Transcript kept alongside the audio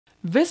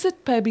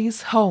Visit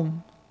Pebbles'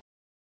 home.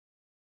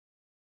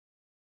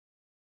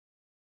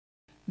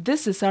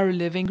 This is our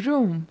living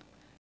room.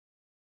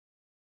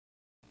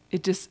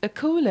 It is a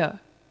cooler.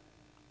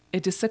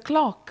 It is a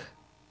clock.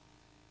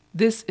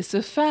 This is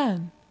a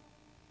fan.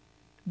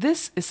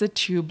 This is a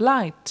tube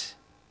light.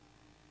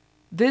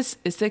 This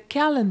is a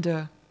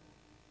calendar.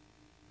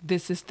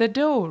 This is the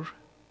door.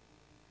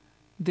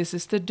 This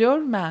is the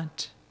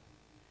doormat.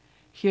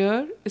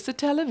 Here is a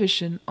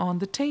television on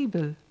the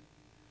table.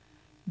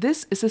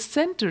 This is a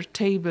center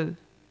table.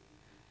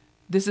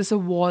 This is a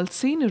wall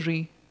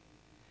scenery.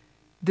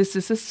 This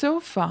is a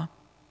sofa.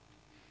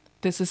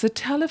 This is a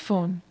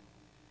telephone.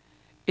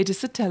 It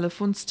is a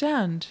telephone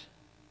stand.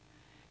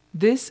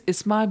 This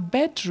is my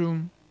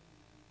bedroom.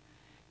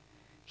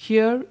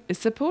 Here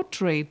is a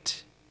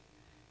portrait.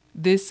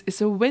 This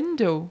is a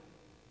window.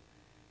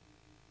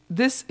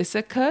 This is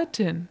a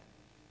curtain.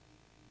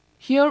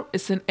 Here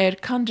is an air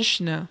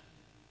conditioner.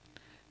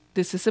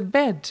 This is a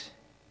bed.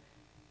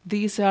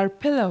 These are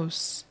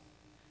pillows.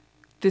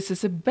 This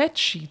is a bed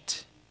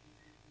sheet.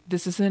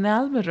 This is an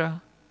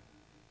almirah.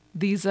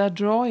 These are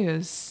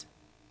drawers.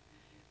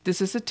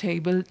 This is a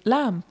table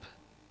lamp.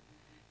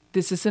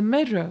 This is a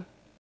mirror.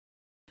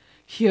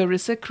 Here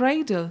is a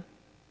cradle.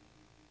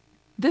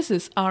 This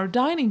is our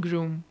dining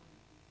room.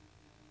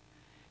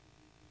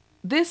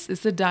 This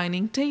is a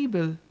dining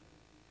table.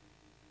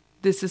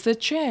 This is a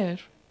chair.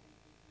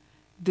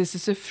 This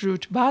is a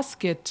fruit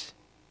basket.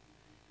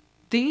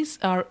 These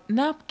are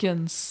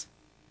napkins.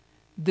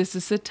 This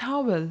is a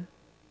towel.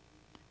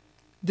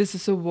 This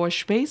is a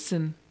wash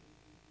basin.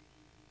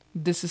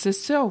 This is a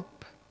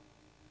soap.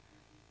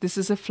 This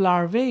is a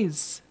flower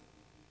vase.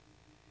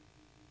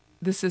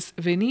 This is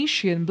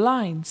Venetian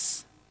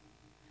blinds.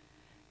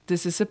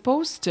 This is a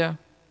poster.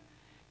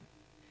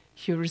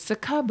 Here is a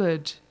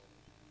cupboard.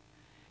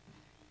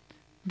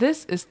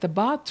 This is the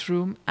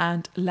bathroom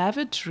and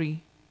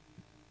lavatory.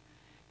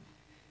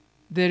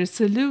 There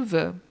is a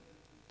louver.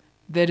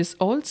 There is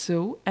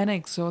also an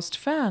exhaust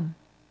fan.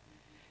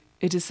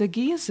 It is a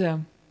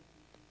geyser.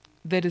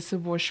 There is a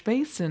wash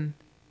basin.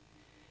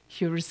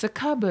 Here is a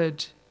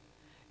cupboard.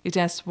 It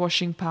has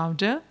washing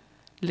powder,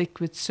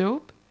 liquid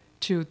soap,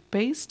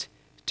 toothpaste,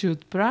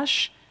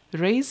 toothbrush,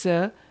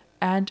 razor,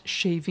 and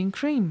shaving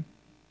cream.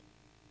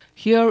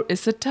 Here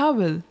is a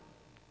towel.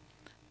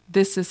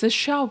 This is a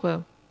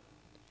shower.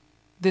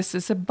 This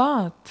is a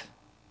bath.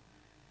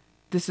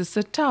 This is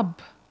a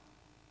tub.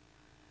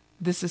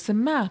 This is a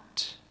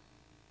mat.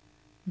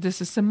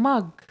 This is a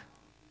mug.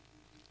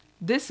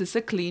 This is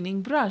a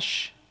cleaning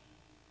brush.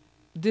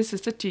 This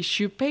is a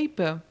tissue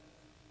paper.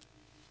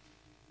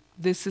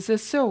 This is a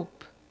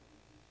soap.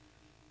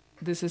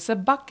 This is a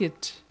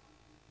bucket.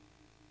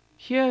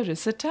 Here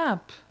is a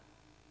tap.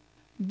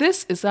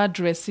 This is our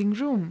dressing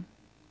room.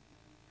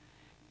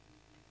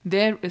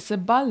 There is a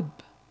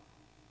bulb.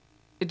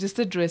 It is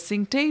the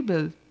dressing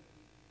table.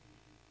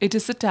 It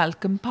is a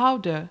talcum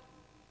powder.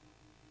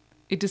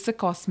 It is a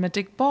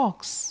cosmetic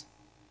box.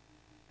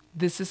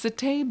 This is a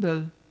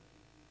table.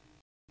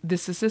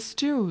 This is a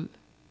stool.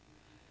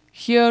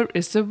 Here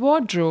is a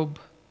wardrobe.